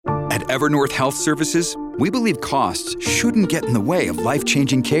At Evernorth Health Services, we believe costs shouldn't get in the way of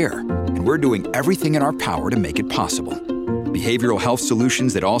life-changing care, and we're doing everything in our power to make it possible. Behavioral health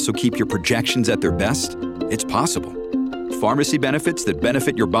solutions that also keep your projections at their best? It's possible. Pharmacy benefits that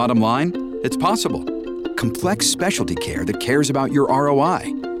benefit your bottom line? It's possible. Complex specialty care that cares about your ROI?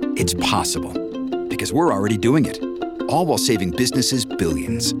 It's possible. Because we're already doing it. All while saving businesses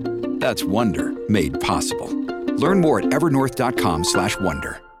billions. That's Wonder made possible. Learn more at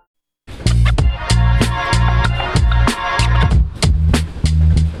evernorth.com/wonder.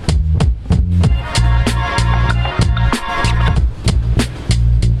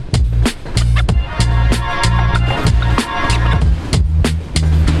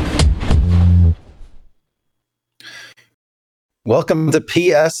 Welcome to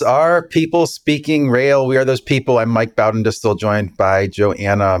PSR, People Speaking Rail. We are those people. I'm Mike Bowden, still joined by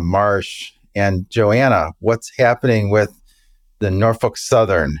Joanna Marsh. And Joanna, what's happening with the Norfolk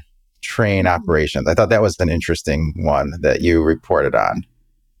Southern train operations? I thought that was an interesting one that you reported on.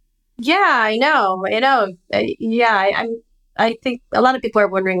 Yeah, I know. I think a lot of people are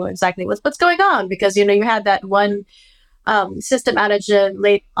wondering exactly what's going on because, you had that one system outage in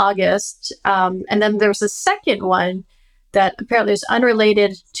late August. And then there was a second one that apparently is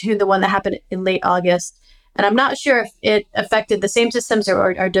unrelated to the one that happened in late August. And I'm not sure if it affected the same systems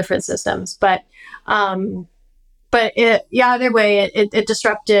or different systems, but either way, it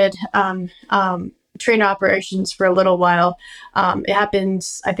disrupted train operations for a little while. It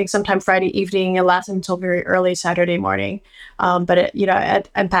happens, I think, sometime Friday evening and lasts until very early Saturday morning. But it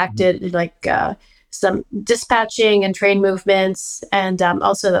impacted some dispatching and train movements, and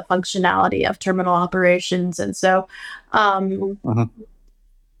also the functionality of terminal operations. And so,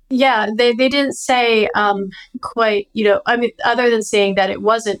 they didn't say quite, other than saying that it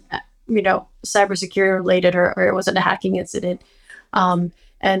wasn't, cybersecurity related or it wasn't a hacking incident, and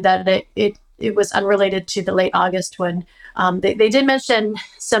that it was unrelated to the late August one. They did mention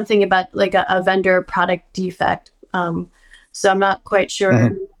something about like a vendor product defect. So I'm not quite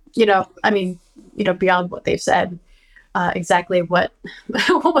sure, beyond what they've said, exactly what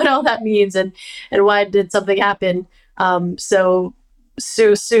what all that means and why did something happen so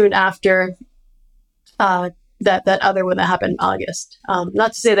soon after that other one that happened in August.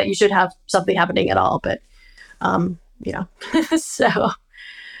 Not to say that you should have something happening at all, but so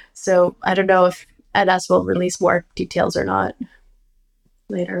I don't know if NS will release more details or not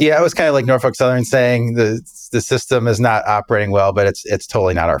later. Yeah, it was kind of like Norfolk Southern saying the system is not operating well, but it's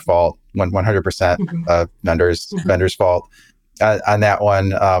totally not our fault. 100% vendor's fault. On that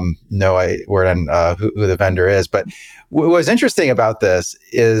one, no word on who the vendor is. But what was interesting about this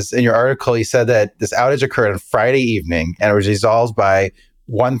is in your article, you said that this outage occurred on Friday evening and it was resolved by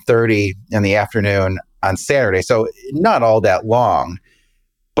 1:30 in the afternoon on Saturday. So not all that long,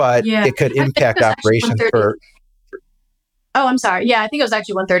 but it could impact operations for... Oh, I'm sorry. Yeah, I think it was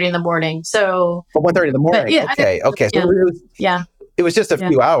actually 1:30 in the morning. So 1:30 in the morning. Okay. So it was just a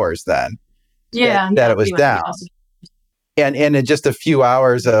few hours then. That it was down. And in just a few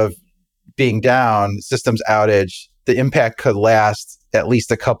hours of being down, systems outage, the impact could last at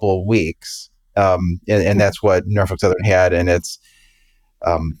least a couple of weeks. And that's what Norfolk Southern had in its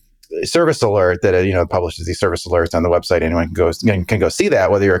service alert that it publishes these service alerts on the website. Anyone can go see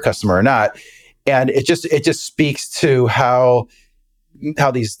that, whether you're a customer or not. And it just speaks to how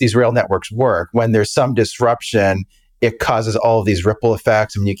these rail networks work. When there's some disruption, it causes all of these ripple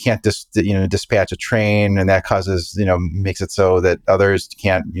effects. I mean, you can't dispatch a train, and that causes makes it so that others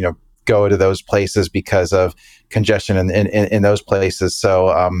can't go to those places because of congestion in those places. So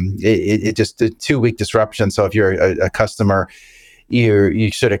it just a 2-week disruption. So if you're a customer,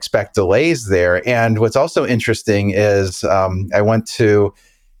 you should expect delays there. And what's also interesting is I went to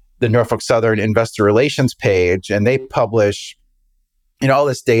the Norfolk Southern Investor Relations page, and they publish all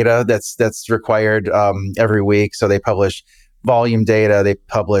this data that's required every week. So they publish volume data, they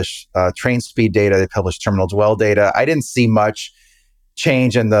publish train speed data, they publish terminal dwell data. I didn't see much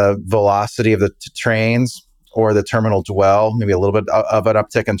change in the velocity of the trains or the terminal dwell, maybe a little bit of an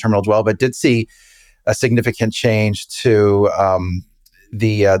uptick in terminal dwell, but did see a significant change to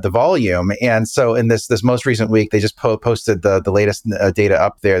the volume. And so in this most recent week, they just posted the latest data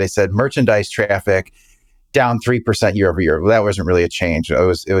up there. They said merchandise traffic down 3% year over year. Well, that wasn't really a change.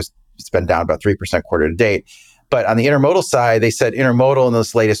 It's been down about 3% quarter to date. But on the intermodal side, they said intermodal in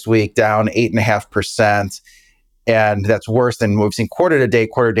this latest week down 8.5%. And that's worse than what we've seen quarter to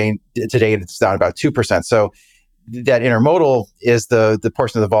date. Quarter to date, it's down about 2%. So that intermodal is the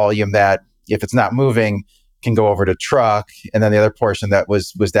portion of the volume that, if it's not moving, can go over to truck. And then the other portion that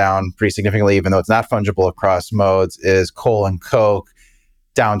was down pretty significantly, even though it's not fungible across modes, is coal and coke,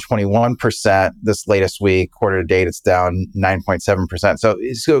 down 21% this latest week. Quarter to date, it's down 9.7%.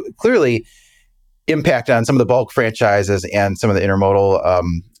 So clearly impact on some of the bulk franchises and some of the intermodal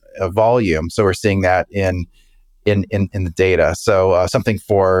volume. So we're seeing that in the data. So something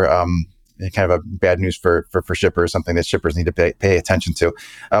for kind of a bad news for shippers, something that shippers need to pay attention to.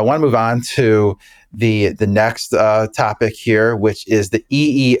 I want to move on to the next topic here, which is the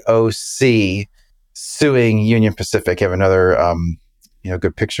EEOC suing Union Pacific. You have another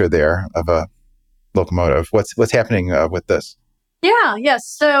good picture there of a locomotive. What's happening with this? Yes.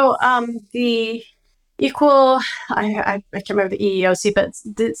 So the equal, I can't remember the EEOC, but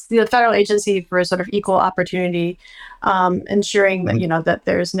it's the federal agency for sort of equal opportunity, ensuring that that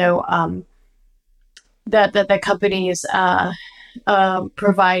there's no that companies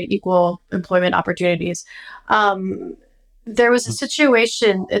provide equal employment opportunities. There was a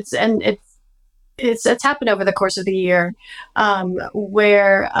situation. It's happened over the course of the year,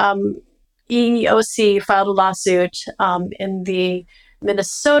 where EEOC filed a lawsuit in the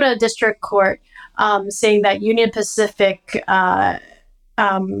Minnesota District Court, saying that Union Pacific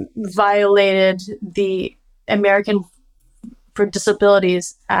violated the American for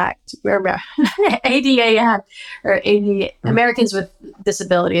Disabilities Act, or ADA Act, or Americans with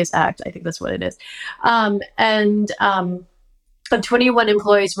Disabilities Act. I think that's what it is. And 21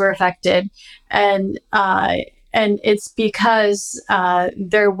 employees were affected, and it's because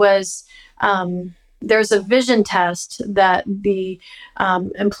there's a vision test that the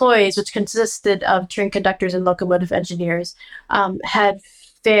employees, which consisted of train conductors and locomotive engineers, had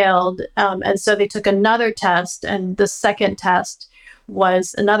failed. And so they took another test, and the second test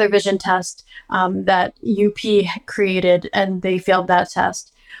was another vision test that UP created, and they failed that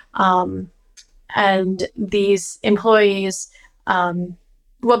test. And these employees,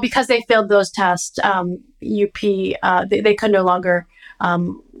 because they failed those tests, UP they could no longer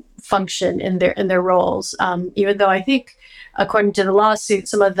function in their roles. Even though I think, according to the lawsuit,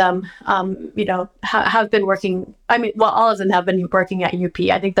 some of them, have been working. All of them have been working at UP.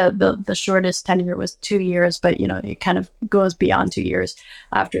 I think the shortest tenure was 2 years, but it kind of goes beyond 2 years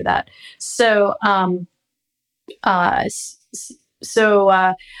after that. So,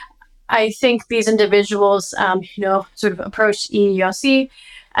 I think these individuals, sort of approached EEOC,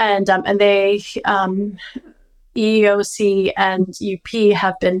 and they, EEOC and UP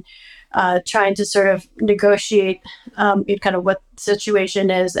have been trying to sort of negotiate kind of what the situation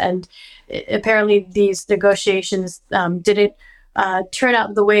is, and apparently these negotiations didn't turn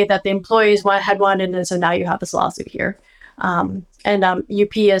out the way that the employees had wanted, and so now you have this lawsuit here. And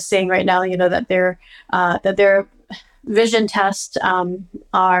UP is saying right now, that their vision tests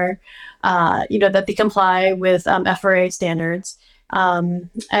are, that they comply with FRA standards. But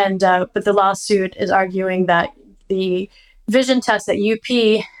the lawsuit is arguing that the vision test that UP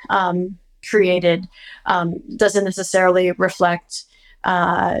created doesn't necessarily reflect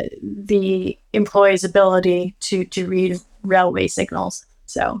the employee's ability to read railway signals.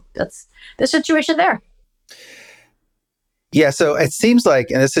 So that's the situation there. Yeah, so it seems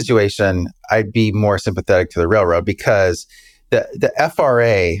like in this situation, I'd be more sympathetic to the railroad, because the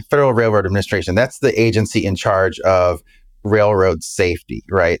FRA, Federal Railroad Administration, that's the agency in charge of railroad safety,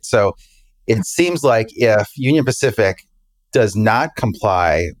 right? So it seems like if Union Pacific does not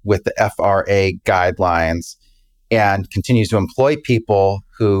comply with the FRA guidelines and continues to employ people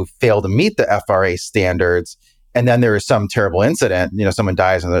who fail to meet the FRA standards, and then there is some terrible incident, someone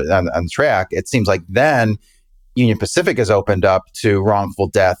dies on the track, it seems like then Union Pacific is opened up to wrongful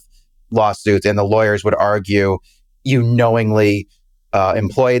death lawsuits, and the lawyers would argue you knowingly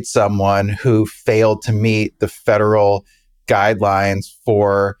employed someone who failed to meet the federal guidelines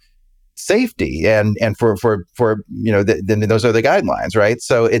for safety, and for then those are the guidelines, right?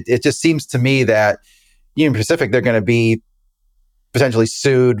 So it just seems to me that Union Pacific, they're going to be potentially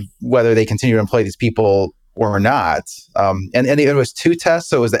sued whether they continue to employ these people or not. And it was two tests,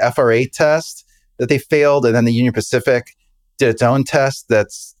 so it was the FRA test that they failed, and then the Union Pacific did its own test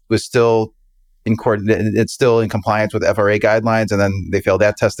was still in court. It's still in compliance with FRA guidelines, and then they failed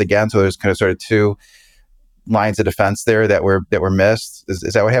that test again. So there's kind of sort of two lines of defense there that were missed.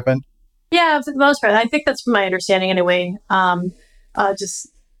 Is that what happened? Yeah, for the most part. I think that's my understanding anyway. Just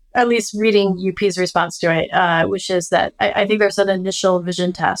at least reading UP's response to it, which is that I think there's an initial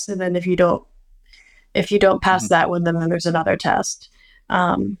vision test, and then if you don't pass that one, then there's another test.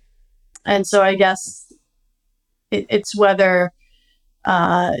 And so I guess it's whether,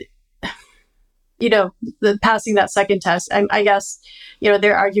 the passing that second test. I guess,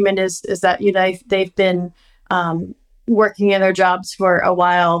 their argument is that, they've been working in their jobs for a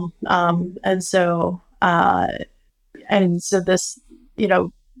while. And so this,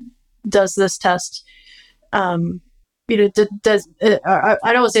 does this test, does I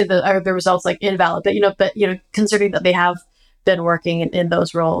don't want to say are the results like invalid, but considering that they have been working in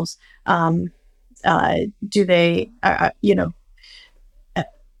those roles, do they,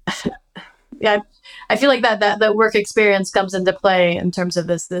 yeah, I feel like that work experience comes into play in terms of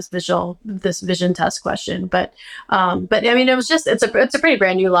this vision test question. But I mean, it's a pretty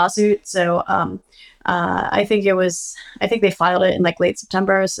brand new lawsuit. So I think they filed it in like late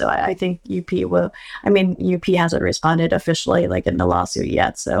September. So I think UP hasn't responded officially like in the lawsuit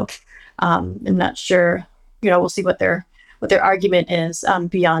yet. So I'm not sure. We'll see what their argument is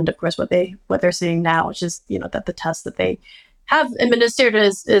beyond, of course, what they're seeing now, which is that the test that they have administered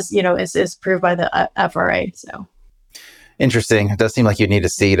is approved by the FRA. So interesting. It does seem like you need a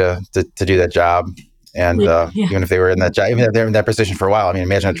C to do that job. And even if they were in that job, even if they're in that position for a while, I mean,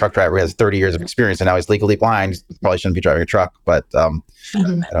 imagine a truck driver who has 30 years of experience and now he's legally blind. He probably shouldn't be driving a truck, but I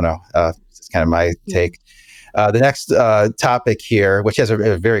don't know. It's kind of my take. The next topic here, which has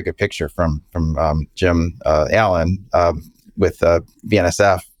a very good picture from Jim Allen with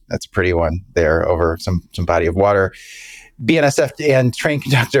BNSF. That's a pretty one there over some body of water. BNSF and train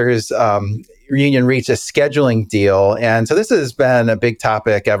conductors union reached a scheduling deal. And so this has been a big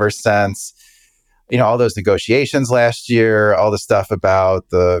topic ever since, all those negotiations last year, all the stuff about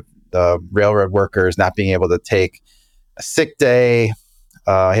the railroad workers not being able to take a sick day,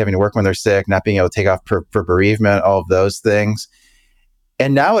 having to work when they're sick, not being able to take off for bereavement, all of those things.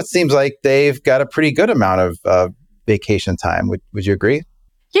 And now it seems like they've got a pretty good amount of vacation time. Would you agree?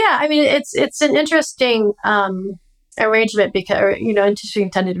 Yeah, I mean, it's an interesting arrangement because, interesting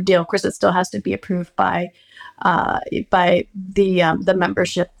tentative deal. Of course, it still has to be approved by the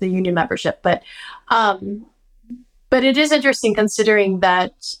membership, the union membership. But it is interesting considering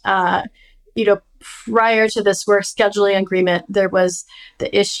that, prior to this work scheduling agreement, there was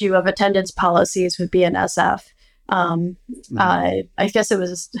the issue of attendance policies with BNSF. I guess it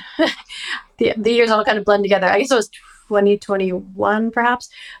was the years all kind of blend together. I guess it was 2021, perhaps,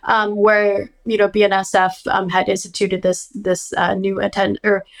 where BNSF had instituted this new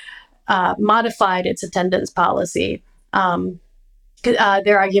modified its attendance policy.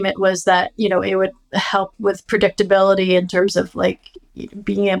 Their argument was that it would help with predictability in terms of like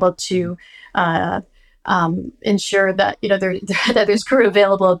being able to ensure that that there's crew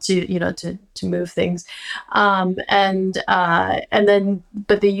available to move things, but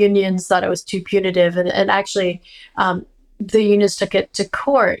the unions thought it was too punitive, and actually the unions took it to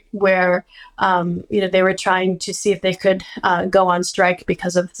court where they were trying to see if they could go on strike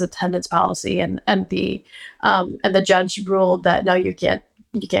because of this attendance policy, and the judge ruled that no, you can't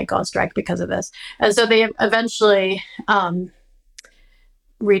go on strike because of this, and so they eventually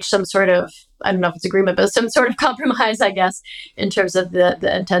reach some sort of, I don't know if it's agreement, but some sort of compromise, I guess, in terms of the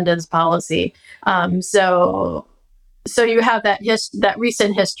attendance policy. So you have that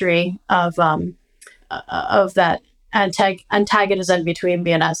recent history of that antagonism between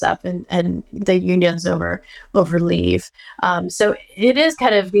BNSF and the unions over leave. So it is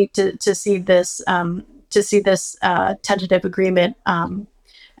kind of neat to see this tentative agreement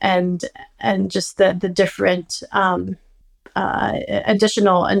and just the different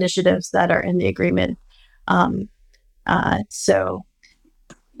additional initiatives that are in the agreement. So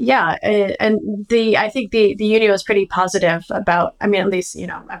yeah, and I think the union was pretty positive about, I mean, at least,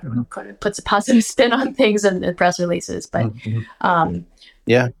 everyone kind of puts a positive spin on things in press releases, but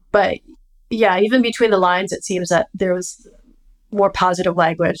but yeah, even between the lines, it seems that there was more positive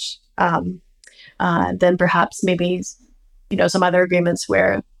language than perhaps maybe, some other agreements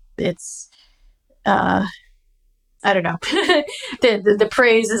where it's, I don't know, the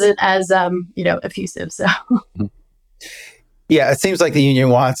praise isn't as, effusive. So. Yeah, it seems like the union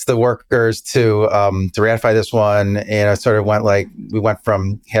wants the workers to ratify this one. And it sort of we went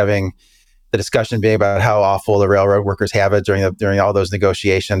from having the discussion being about how awful the railroad workers have it during all those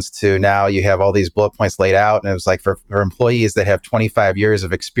negotiations to now you have all these bullet points laid out. And it was like for employees that have 25 years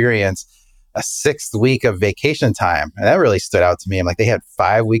of experience, a sixth week of vacation time. And that really stood out to me. I'm like, they had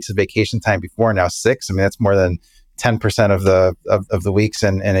 5 weeks of vacation time before, now 6. I mean, that's more than 10% of the weeks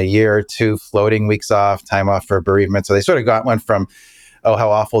in a year, 2 floating weeks off, time off for bereavement. So they sort of went from, oh, how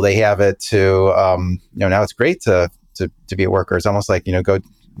awful they have it to, now it's great to be a worker. It's almost like, you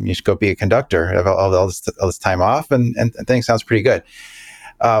should go be a conductor, have all this time off, and things sounds pretty good.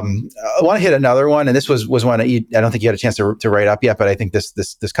 I want to hit another one, and this was one that I don't think you had a chance to write up yet, but I think this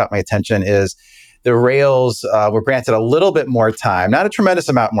caught my attention, is the rails were granted a little bit more time, not a tremendous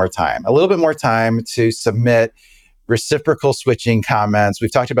amount more time, a little bit more time to submit reciprocal switching comments.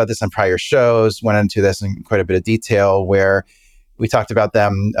 We've talked about this on prior shows, went into this in quite a bit of detail, where We talked about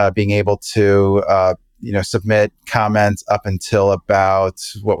them being able to submit comments up until about,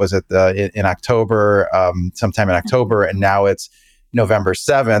 what was it, in October, sometime in October, and now it's November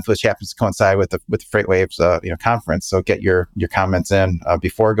 7th, which happens to coincide with the FreightWaves conference. So get your comments in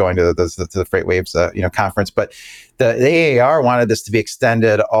before going to the FreightWaves conference. But the AAR wanted this to be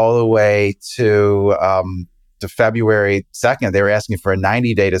extended all the way to February 2nd. They were asking for a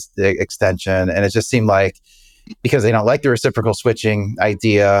 90-day extension, and it just seemed like, because they don't like the reciprocal switching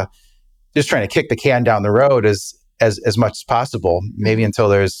idea, just trying to kick the can down the road as much as possible, maybe until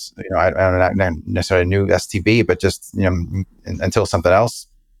there's, I don't know, not necessarily a new STB, but just, until something else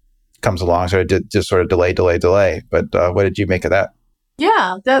comes along, just sort of delay. But what did you make of that?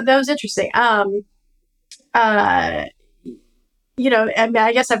 Yeah, that was interesting. I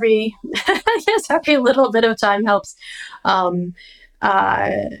guess every little bit of time helps. Kind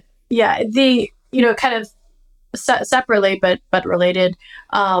of separately, but related.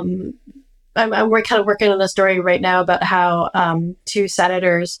 We're kind of working on a story right now about how two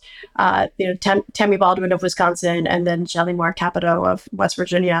senators, Tammy Baldwin of Wisconsin and then Shelley Moore Capito of West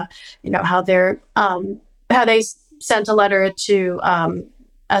Virginia, how they sent a letter to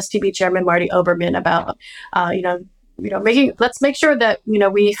STB Chairman Marty Oberman about, let's make sure that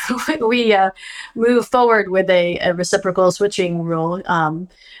we move forward with a reciprocal switching rule.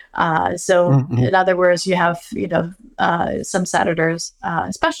 In other words, you have some senators,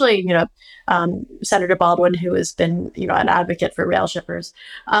 especially Senator Baldwin, who has been an advocate for rail shippers,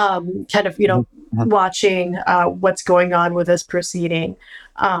 watching what's going on with this proceeding.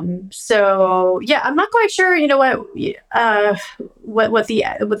 I'm not quite sure what the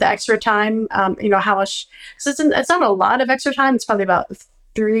extra time, how much. So it's not a lot of extra time. It's probably about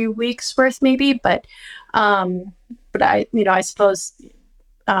 3 weeks worth, maybe. But I suppose.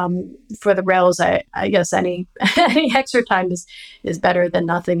 For the rails, I guess any extra time is better than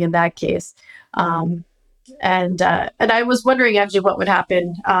nothing in that case. And I was wondering actually what would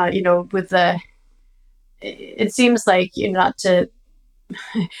happen, with it seems like, not to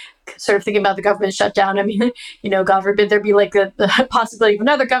sort of thinking about the government shutdown. I mean, God forbid there be like the possibility of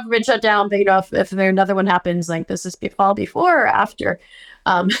another government shutdown, but if another one happens, like does this fall before or after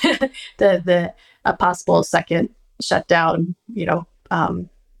the possible second shutdown,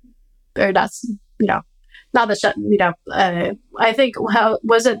 or that's, not the shut, I think, how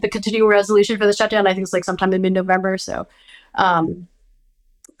was it the continuing resolution for the shutdown? I think it's like sometime in mid-November. So,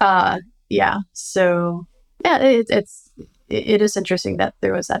 it is interesting that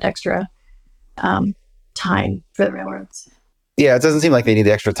there was that extra time for the railroads. Yeah, it doesn't seem like they need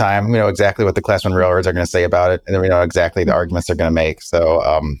the extra time. We know exactly what the Class 1 railroads are going to say about it, and then we know exactly the arguments they're going to make. So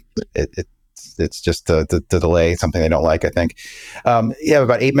it's just to delay something they don't like, I think. You have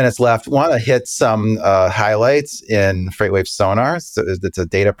about 8 minutes left. Want to hit some highlights in FreightWaves Sonar. So it's a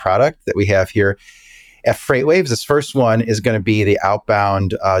data product that we have here at FreightWaves. This first one is going to be the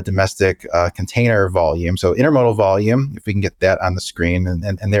outbound domestic container volume. So intermodal volume, if we can get that on the screen,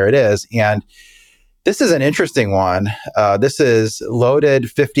 and there it is. And this is an interesting one. This is loaded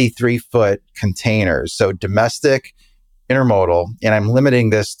 53-foot containers. So domestic intermodal, and I'm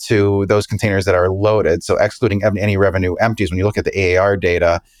limiting this to those containers that are loaded, so excluding any revenue empties. When you look at the AAR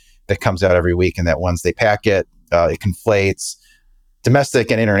data that comes out every week, and that once they pack it, it conflates domestic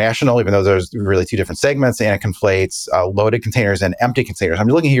and international, even though there's really two different segments, and it conflates loaded containers and empty containers. I'm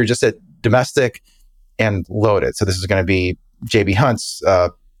looking here just at domestic and loaded. So this is going to be JB Hunt's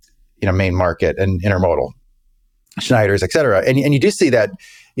main market and intermodal, Schneider's, et cetera. And you do see that,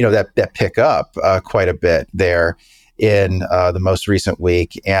 that pick up quite a bit there in the most recent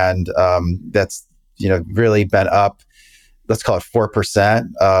week. And that's, really been up, let's call it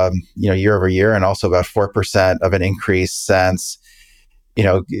 4%, year over year, and also about 4% of an increase since,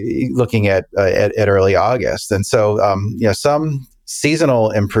 looking at early August. And so, some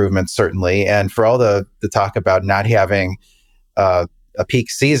seasonal improvements, certainly. And for all the talk about not having a peak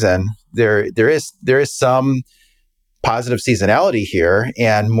season, there is some positive seasonality here,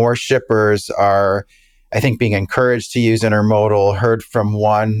 and more shippers are, I think, being encouraged to use intermodal. Heard from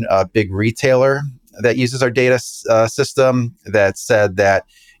one big retailer that uses our data system that said that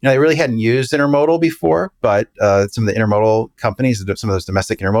they really hadn't used intermodal before, but some of the intermodal companies, some of those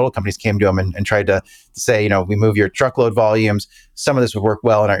domestic intermodal companies, came to them and tried to say, we move your truckload volumes. Some of this would work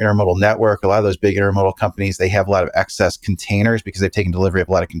well in our intermodal network. A lot of those big intermodal companies, they have a lot of excess containers because they've taken delivery of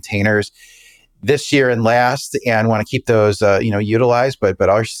a lot of containers this year and last, and want to keep those utilized, but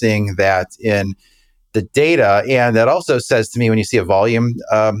are seeing that in the data. And that also says to me, when you see a volume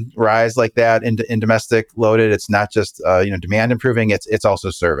rise like that in domestic loaded, it's not just demand improving, it's also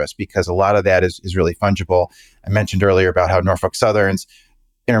service, because a lot of that is really fungible. I mentioned earlier about how Norfolk Southern's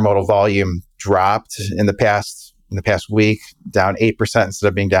intermodal volume dropped in the past week, down 8% instead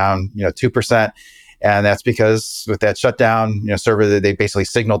of being down 2%. And that's because with that shutdown, server, they basically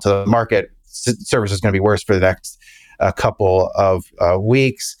signaled to the market service is going to be worse for the next couple of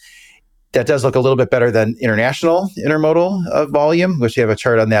weeks. That does look a little bit better than international intermodal volume, which you have a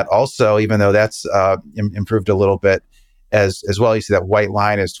chart on that also, even though that's improved a little bit as well. You see that white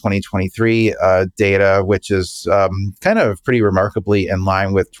line is 2023 data, which is kind of pretty remarkably in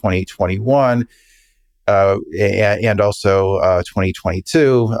line with 2021 and also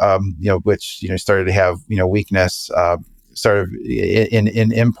 2022, which started to have weakness started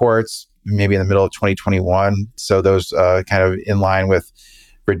in imports maybe in the middle of 2021. So those kind of in line with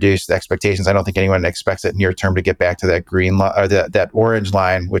reduced expectations. I don't think anyone expects it near term to get back to that green line or that orange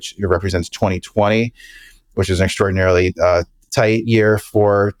line, which represents 2020, which is an extraordinarily tight year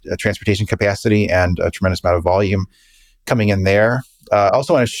for transportation capacity and a tremendous amount of volume coming in there. I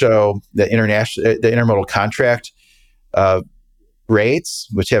also want to show the intermodal contract rates,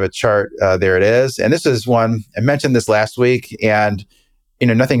 which have a chart. There it is. And this is one, I mentioned this last week, and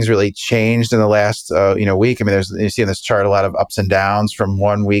nothing's really changed in the last week. I mean, you see in this chart a lot of ups and downs from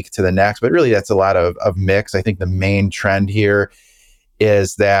one week to the next, but really that's a lot of mix. I think the main trend here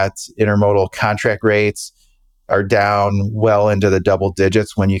is that intermodal contract rates are down well into the double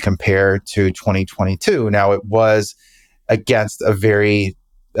digits when you compare to 2022. Now, it was against a very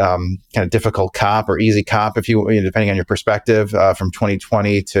kind of difficult comp or easy comp, if you depending on your perspective, from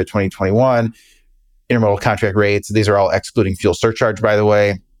 2020 to 2021. Intermodal contract rates, these are all excluding fuel surcharge, by the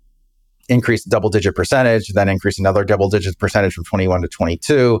way, increased double-digit percentage, then increased another double-digit percentage from 21 to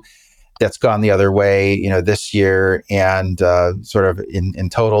 22. That's gone the other way, this year, and sort of in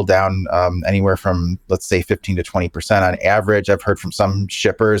total down anywhere from, let's say, 15 to 20% on average. I've heard from some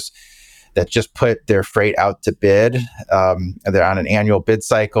shippers that just put their freight out to bid. They're on an annual bid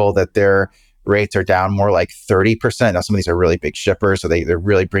cycle, that their rates are down more like 30%. Now, some of these are really big shippers, so they're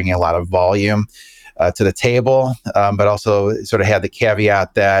really bringing a lot of volume to the table, but also sort of had the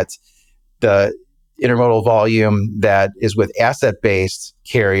caveat that the intermodal volume that is with asset-based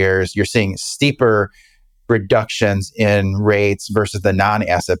carriers, you're seeing steeper reductions in rates versus the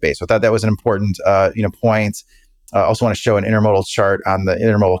non-asset-based. So I thought that was an important point. I also want to show an intermodal chart on the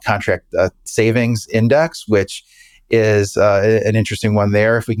intermodal contract savings index, which is an interesting one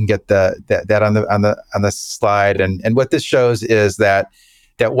there. If we can get that on the slide, and what this shows is that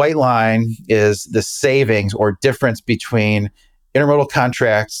white line is the savings or difference between intermodal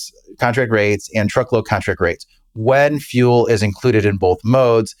contract rates and truckload contract rates when fuel is included in both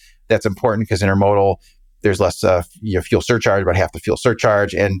modes. That's important because intermodal, there's less fuel surcharge, about half the fuel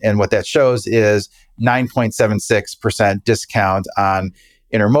surcharge, and what that shows is 9.76% discount on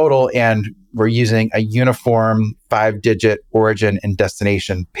intermodal, and we're using a uniform 5-digit origin and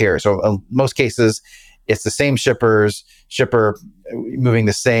destination pair. So in most cases, it's the same shipper moving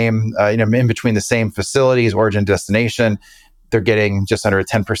the same, in between the same facilities, origin, destination. They're getting just under a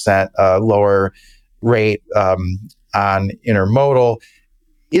 10% lower rate on intermodal.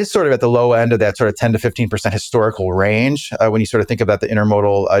 Is sort of at the low end of that sort of 10 to 15% historical range when you sort of think about the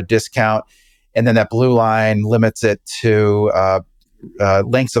intermodal discount. And then that blue line limits it to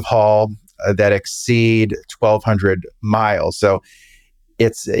lengths of haul that exceed 1,200 miles. So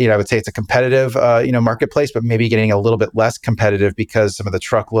it's, I would say it's a competitive, marketplace, but maybe getting a little bit less competitive because some of the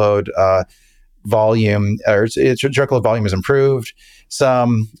truckload volume has improved.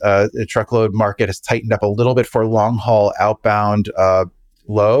 Some the truckload market has tightened up a little bit for long haul outbound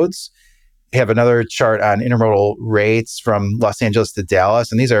loads. We have another chart on intermodal rates from Los Angeles to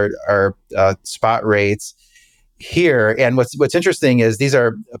Dallas, and these are spot rates here. And what's interesting is these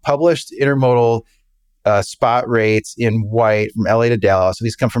are published intermodal spot rates in white from LA to Dallas. So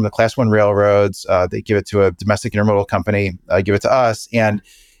these come from the Class 1 railroads. They give it to a domestic intermodal company, give it to us, and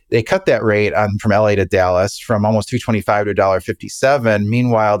they cut that rate from LA to Dallas from almost $2.25 to $1.57.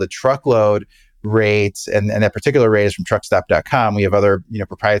 Meanwhile, the truckload rates, and that particular rate is from truckstop.com. We have other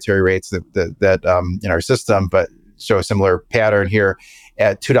proprietary rates that in our system, but show a similar pattern here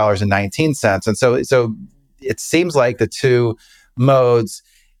at $2.19. And so it seems like the two modes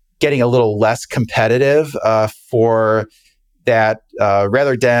getting a little less competitive for that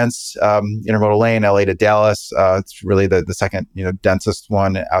rather dense intermodal lane, LA to Dallas. It's really the second densest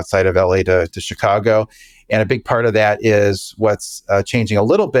one outside of LA to Chicago. And a big part of that is what's changing a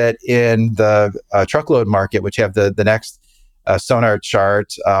little bit in the truckload market, which have the next Sonar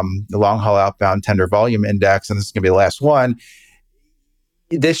chart, the long haul outbound tender volume index, and this is going to be the last one.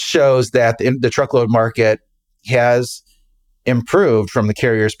 This shows that the truckload market has improved from the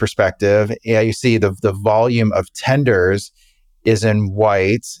carrier's perspective. Yeah, you see the volume of tenders is in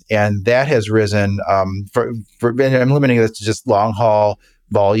white, and that has risen for I'm limiting this to just long haul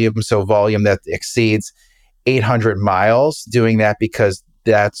volume, so volume that exceeds 800 miles. Doing that because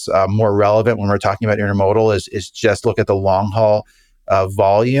that's more relevant when we're talking about intermodal is just look at the long haul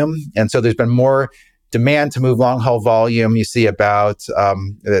volume. And so there's been more demand to move long haul volume. You see about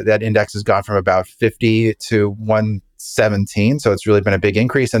that index has gone from about 50 to 117. So it's really been a big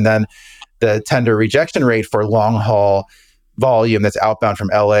increase. And then the tender rejection rate for long haul volume that's outbound from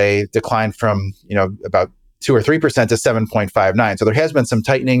LA declined from, about 2 or 3% to 7.59. So there has been some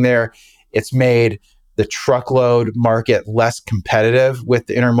tightening there. It's made the truckload market less competitive with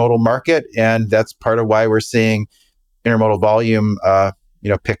the intermodal market. And that's part of why we're seeing intermodal volume,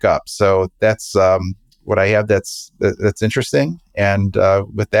 pick up. So that's what I have that's interesting. And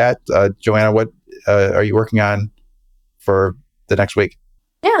with that, Joanna, what are you working on for the next week?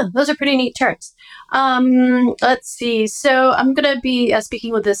 Yeah, those are pretty neat charts. Let's see. So I'm going to be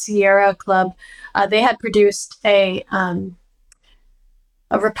speaking with the Sierra Club. They had produced a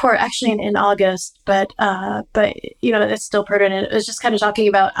report actually in August, but it's still pertinent. It was just kind of talking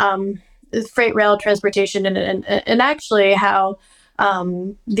about freight rail transportation and actually how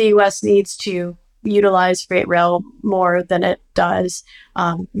the U.S. needs to utilize freight rail more than it does,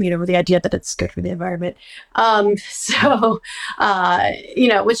 with the idea that it's good for the environment. Which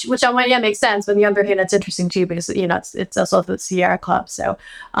on one hand makes sense, but on the other hand, it's interesting too, because, it's also the Sierra Club. So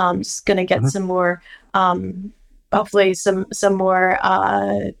just going to get some more, hopefully some more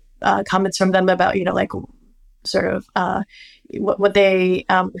comments from them about, sort of what they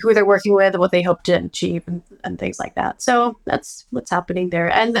who they're working with and what they hope to achieve and things like that. So that's what's happening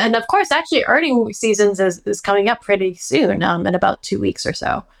there. And of course, actually, earnings seasons is coming up pretty soon, in about 2 weeks or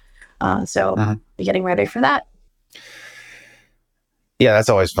so. Be getting ready for that. Yeah, that's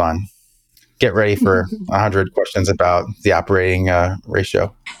always fun. Get ready for 100 questions about the operating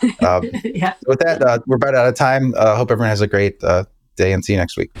ratio. Yeah. With that, we're about out of time. Hope everyone has a great day and see you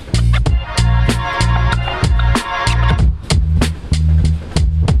next week.